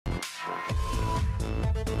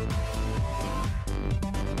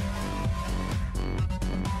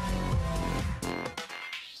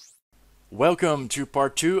welcome to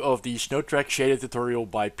part 2 of the Snowtracks shader tutorial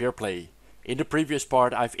by PeerPlay. In the previous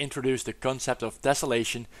part I've introduced the concept of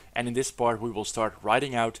Tesselation, and in this part we will start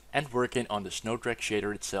writing out and working on the Snowtracks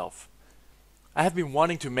shader itself. I have been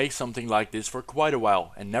wanting to make something like this for quite a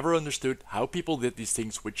while and never understood how people did these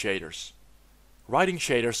things with shaders. Writing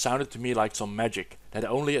shaders sounded to me like some magic that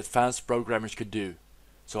only advanced programmers could do.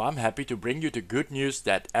 So I'm happy to bring you the good news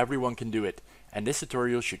that everyone can do it, and this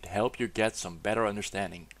tutorial should help you get some better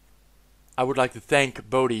understanding. I would like to thank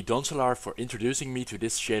Bodhi Donselaar for introducing me to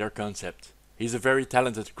this shader concept. He's a very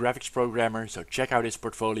talented graphics programmer, so check out his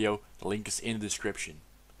portfolio, the link is in the description.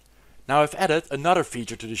 Now I've added another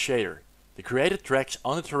feature to the shader. The created tracks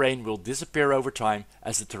on the terrain will disappear over time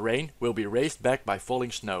as the terrain will be raised back by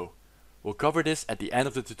falling snow. We'll cover this at the end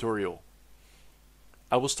of the tutorial.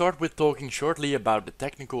 I will start with talking shortly about the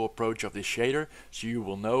technical approach of this shader, so you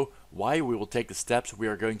will know why we will take the steps we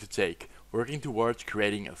are going to take, working towards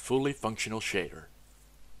creating a fully functional shader.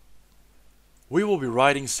 We will be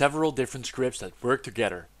writing several different scripts that work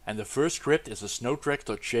together, and the first script is a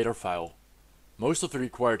snowtracks.shader file. Most of the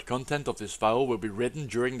required content of this file will be written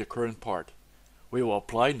during the current part. We will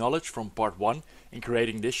apply knowledge from part 1 in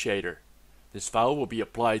creating this shader. This file will be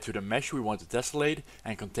applied to the mesh we want to tessellate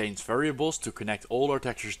and contains variables to connect all our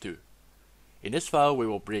textures to. In this file we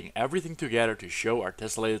will bring everything together to show our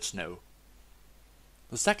tessellated snow.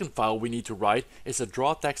 The second file we need to write is a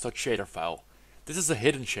drawtext.shader file. This is a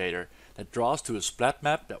hidden shader that draws to a splat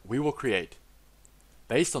map that we will create.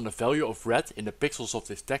 Based on the value of red in the pixels of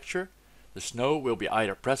this texture, the snow will be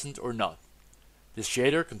either present or not. This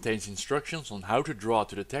shader contains instructions on how to draw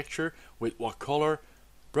to the texture with what color,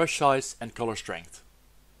 brush size and color strength.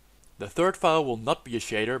 The third file will not be a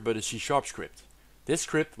shader but a C# script. This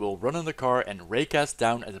script will run in the car and raycast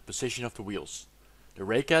down at the position of the wheels. The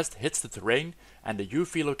raycast hits the terrain and the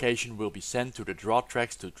UV location will be sent to the draw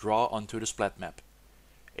tracks to draw onto the splat map.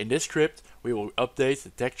 In this script we will update the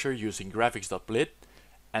texture using graphics.blit,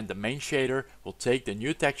 and the main shader will take the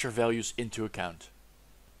new texture values into account.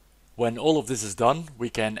 When all of this is done, we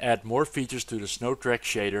can add more features to the Snowtracks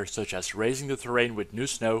shader, such as raising the terrain with new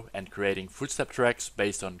snow and creating footstep tracks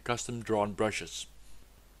based on custom drawn brushes.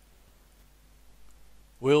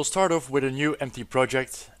 We'll start off with a new empty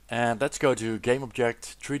project, and let's go to Game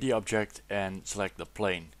Object, 3D Object and select the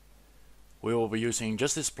plane. We will be using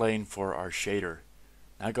just this plane for our shader.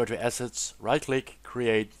 Now go to Assets, right click,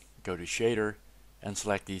 Create, go to Shader and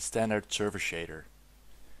select the standard surface shader.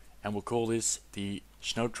 And we'll call this the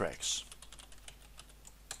Snowtracks.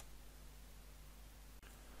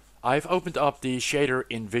 I've opened up the shader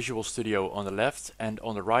in Visual Studio on the left, and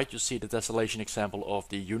on the right you see the tessellation example of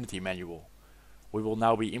the Unity manual. We will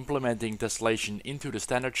now be implementing tessellation into the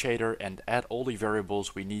standard shader and add all the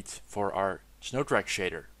variables we need for our Snowtracks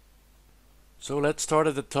shader. So let's start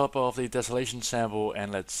at the top of the tessellation sample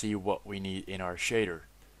and let's see what we need in our shader.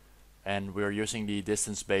 And we're using the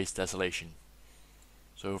distance-based tessellation.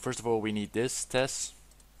 So first of all we need this test.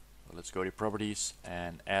 Let's go to properties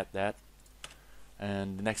and add that.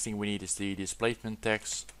 And the next thing we need is the displacement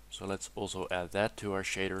text. So let's also add that to our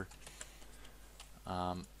shader.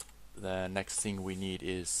 The next thing we need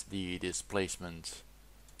is the displacement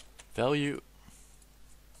value.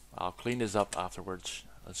 I'll clean this up afterwards.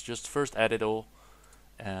 Let's just first add it all.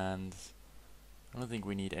 And I don't think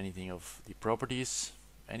we need anything of the properties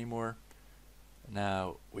anymore.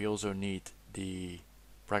 Now we also need the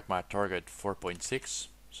pragma target 4.6,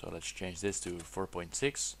 so let's change this to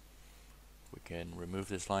 4.6. We can remove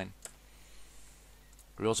this line.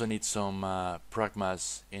 We also need some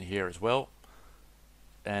pragmas in here as well,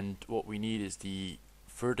 and what we need is the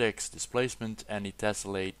vertex displacement and the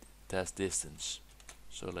tessellate test distance.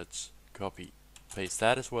 So let's copy paste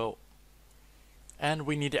that as well. And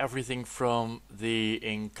we need everything from the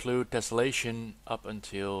include tessellation up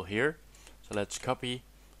until here. So let's copy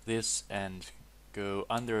this and go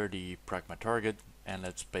under the pragma target and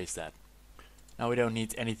let's paste that. Now we don't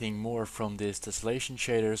need anything more from this tessellation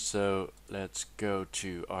shader, so let's go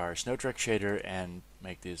to our Snowtracks shader and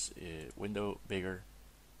make this window bigger.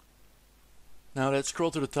 Now let's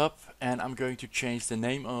scroll to the top and I'm going to change the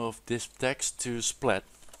name of this text to splat.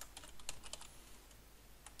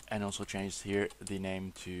 And also change here the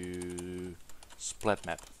name to splat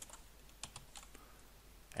map.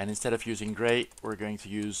 And instead of using gray, we're going to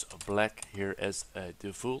use black here as a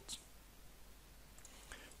default.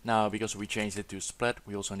 Now because we changed it to splat,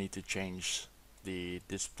 we also need to change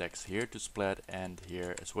this text here to splat and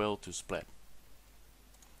here as well to splat.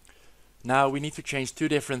 Now we need to change two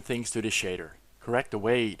different things to this shader. Correct the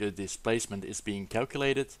way the displacement is being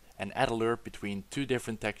calculated and add a Lheure between two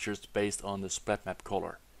different textures based on the splat map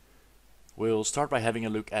color. We'll start by having a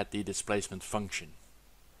look at the displacement function.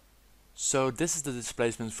 So this is the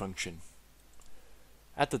displacement function.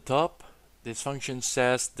 At the top, this function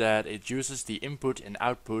says that it uses the input and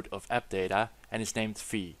output of app data and is named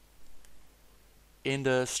phi. In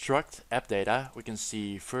the struct app data, we can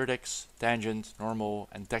see vertex, tangent, normal,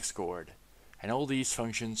 and text coord. And all these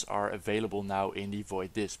functions are available now in the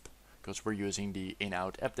void disp, because we're using the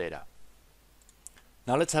in-out app data.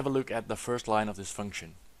 Now let's have a look at the first line of this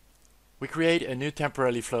function. We create a new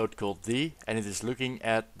temporary float called d, and it is looking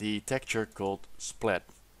at the texture called splat,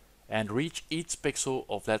 and reach each pixel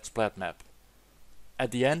of that splat map.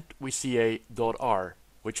 At the end we see a .r,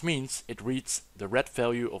 which means it reads the red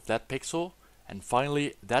value of that pixel, and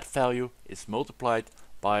finally that value is multiplied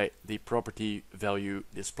by the property value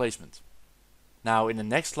displacement. Now in the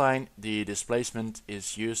next line, the displacement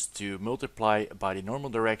is used to multiply by the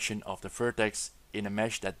normal direction of the vertex in a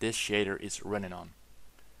mesh that this shader is running on.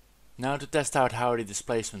 Now to test out how the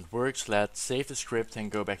displacement works, let's save the script and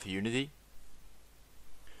go back to Unity.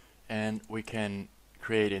 And we can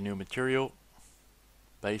create a new material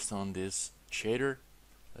based on this shader.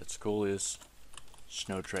 Let's call this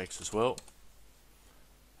Snowtracks as well.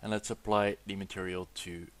 And let's apply the material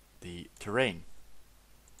to the terrain.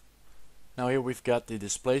 Now here we've got the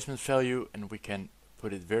displacement value, and we can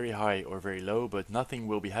put it very high or very low, but nothing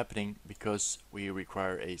will be happening because we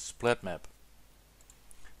require a splat map.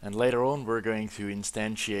 And later on we're going to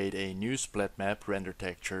instantiate a new splat map render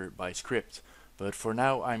texture by script, but for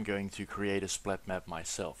now I'm going to create a splat map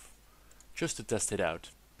myself, just to test it out.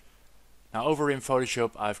 Now over in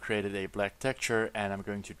Photoshop I've created a black texture, and I'm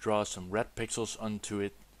going to draw some red pixels onto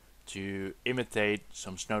it to imitate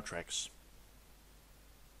some snow tracks.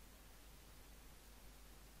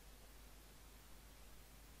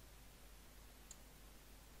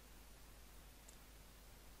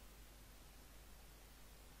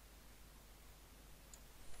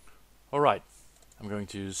 Alright, I'm going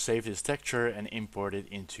to save this texture and import it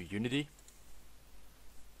into Unity.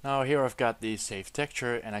 Now here I've got the saved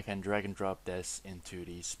texture, and I can drag and drop this into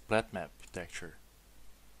the splat map texture.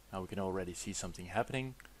 Now we can already see something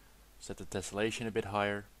happening. Set the tessellation a bit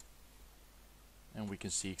higher, and we can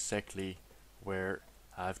see exactly where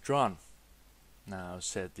I've drawn. Now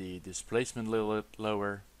set the displacement a little bit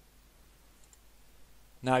lower.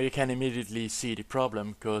 Now you can immediately see the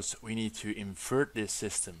problem, because we need to invert this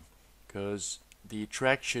system, because the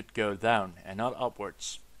track should go down and not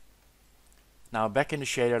upwards. Now back in the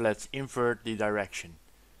shader, let's invert the direction,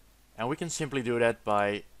 and we can simply do that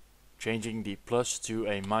by changing the plus to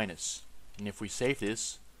a minus. And if we save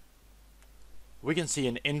this, we can see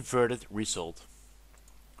an inverted result.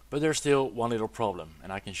 But there's still one little problem,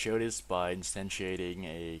 and I can show this by instantiating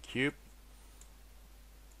a cube,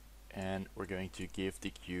 and we're going to give the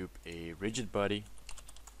cube a rigid body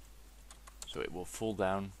so it will fall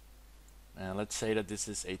down. And let's say that this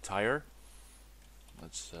is a tire.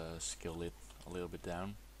 Let's scale it a little bit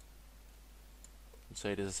down. Let's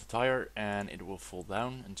say this is a tire, and it will fall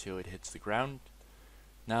down until it hits the ground.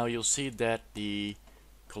 Now you'll see that the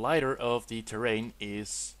collider of the terrain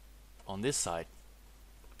is on this side,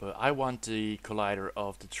 but I want the collider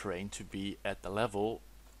of the terrain to be at the level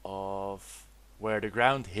of where the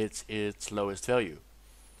ground hits its lowest value.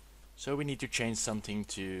 So we need to change something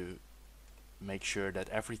to make sure that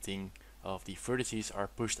everything of the vertices are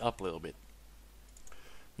pushed up a little bit.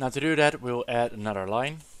 Now to do that, we'll add another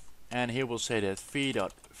line, and here we'll say that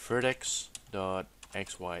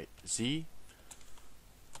phi.vertex.xyz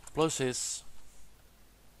plus is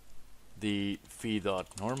the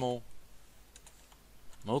phi.normal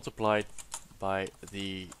multiplied by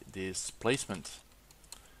the displacement.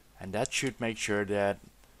 And that should make sure that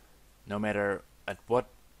no matter at what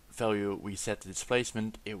value we set the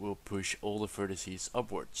displacement, it will push all the vertices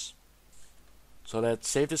upwards. So let's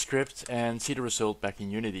save the script and see the result back in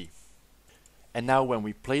Unity. And now when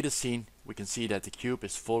we play the scene, we can see that the cube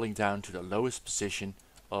is falling down to the lowest position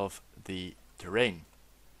of the terrain.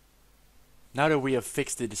 Now that we have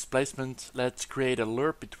fixed the displacement, let's create a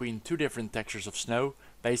Lheure between two different textures of snow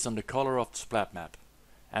based on the color of the splat map.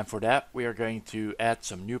 And for that we are going to add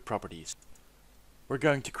some new properties. We're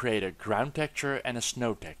going to create a ground texture and a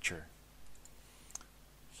snow texture.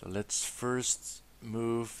 So let's first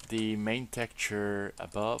move the main texture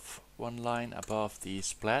above, one line above the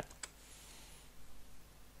splat.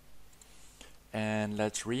 And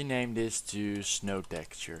let's rename this to snow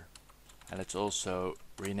texture. And let's also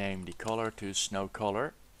rename the color to snow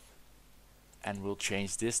color. And we'll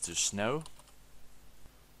change this to snow.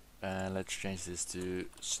 And let's change this to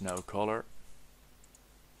snow color.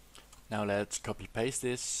 Now let's copy paste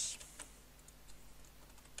this.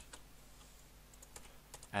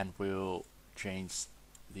 And we'll change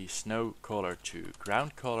the snow color to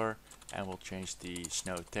ground color, and we'll change the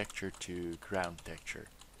snow texture to ground texture.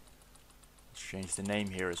 Let's change the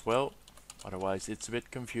name here as well, otherwise it's a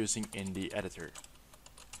bit confusing in the editor.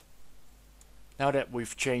 Now that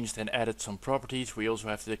we've changed and added some properties, we also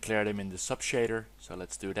have to declare them in the subshader, so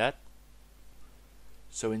let's do that.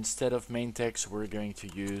 So instead of main text, we're going to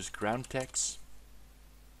use ground text,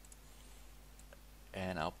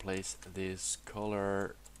 and I'll place this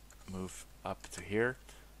color, move up to here,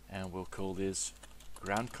 and we'll call this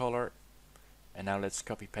ground color. And now let's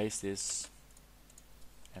copy paste this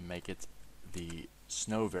and make it the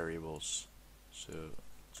snow variables. So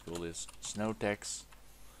let's call this snow text,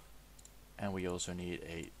 and we also need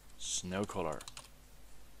a snow color.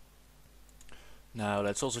 Now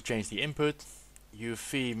let's also change the input.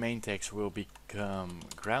 UV main text will become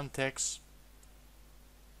ground text.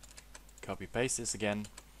 Copy paste this again.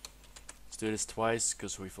 Let's do this twice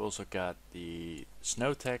because we've also got the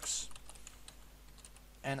snow text.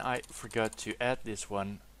 And I forgot to add this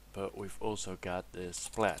one, but we've also got the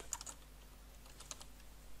splat.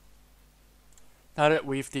 Now that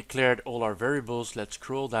we've declared all our variables, let's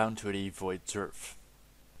scroll down to the void surf.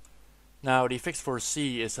 Now the fix for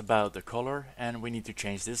C is about the color, and we need to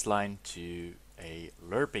change this line to a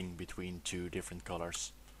lerping between two different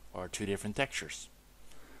colors or two different textures.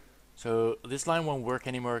 So this line won't work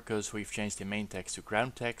anymore because we've changed the main text to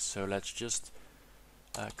ground text, so let's just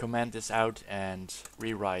comment this out and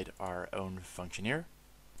rewrite our own function here.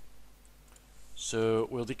 So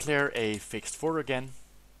we'll declare a fixed for again,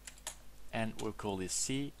 and we'll call this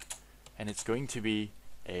C, and it's going to be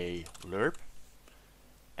a lerp,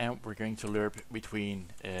 and we're going to lerp between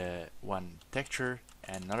one texture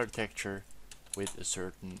and another texture with a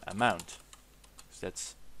certain amount. So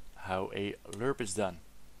that's how a lerp is done.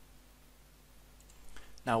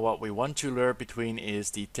 Now what we want to lerp between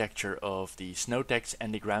is the texture of the snow text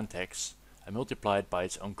and the ground text multiplied by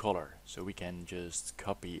its own color. So we can just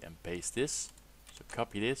copy and paste this. So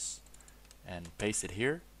copy this and paste it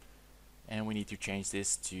here. And we need to change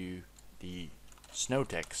this to the snow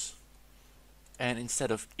text. And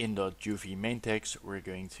instead of in.uv main text, we're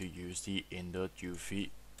going to use the in.uv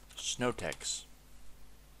snow text.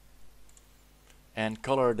 And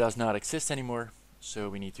color does not exist anymore, so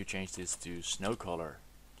we need to change this to snow color.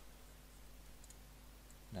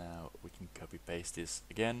 Now we can copy paste this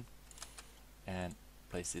again and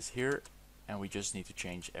place this here, and we just need to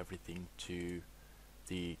change everything to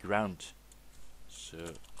the ground. So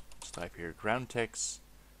let's type here ground text,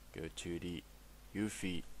 go to the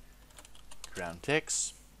UV ground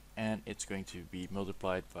text, and it's going to be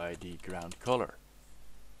multiplied by the ground color.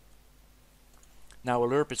 Now a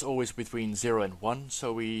lerp is always between 0 and 1,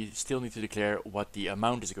 so we still need to declare what the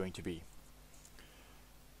amount is going to be.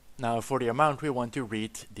 Now for the amount, we want to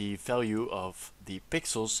read the value of the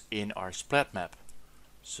pixels in our splat map.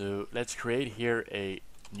 So let's create here a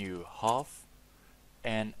new half,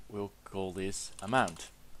 and we'll call this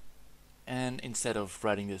amount. And instead of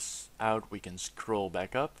writing this out, we can scroll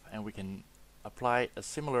back up and we can apply a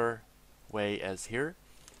similar way as here.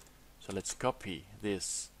 So let's copy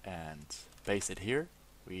this and paste it here.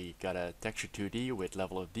 We got a texture 2D with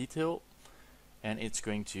level of detail, and it's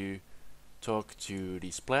going to talk to the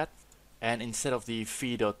splat. And instead of the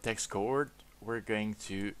v.text coord, we're going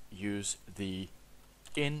to use the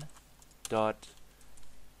in.uv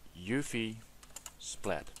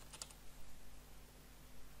splat.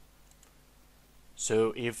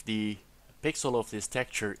 So if the pixel of this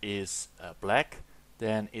texture is black,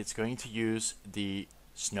 then it's going to use the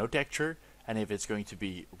snow texture, and if it's going to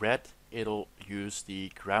be red, it'll use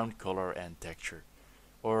the ground color and texture,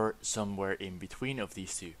 or somewhere in between of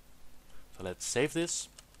these two. So let's save this.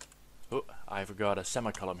 Oh, I forgot a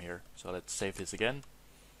semicolon here, so let's save this again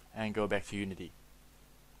and go back to Unity.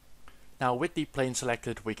 Now with the plane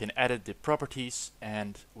selected, we can edit the properties,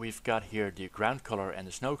 and we've got here the ground color and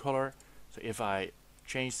the snow color. So if I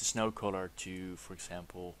change the snow color to, for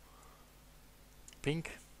example,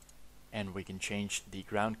 pink, and we can change the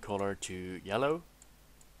ground color to yellow,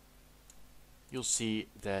 you'll see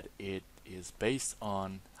that it is based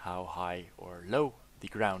on how high or low the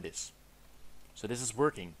ground is. So this is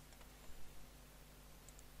working.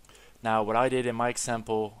 Now what I did in my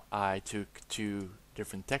example, I took two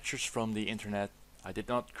different textures from the internet. I did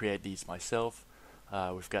not create these myself.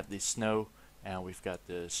 We've got the snow and we've got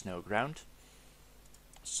the snow ground.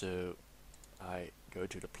 So I go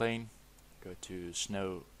to the plane, go to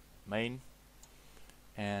snow main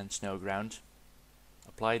and snow ground,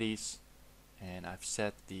 apply these, and I've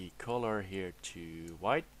set the color here to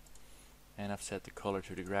white, and I've set the color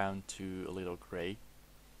to the ground to a little gray.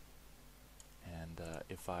 And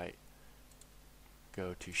if I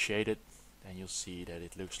go to shaded, and you'll see that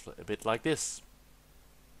it looks a bit like this.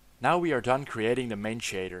 Now we are done creating the main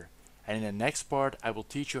shader, and in the next part I will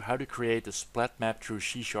teach you how to create the splat map through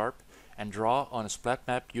C# and draw on a splat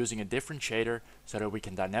map using a different shader so that we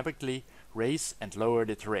can dynamically raise and lower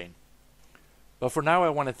the terrain. But for now I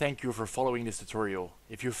want to thank you for following this tutorial.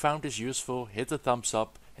 If you found this useful, hit the thumbs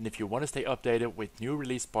up, and if you want to stay updated with new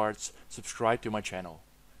released parts, subscribe to my channel.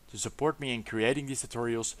 To support me in creating these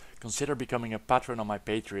tutorials, consider becoming a patron on my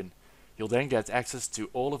Patreon. You'll then get access to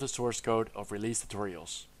all of the source code of released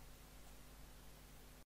tutorials.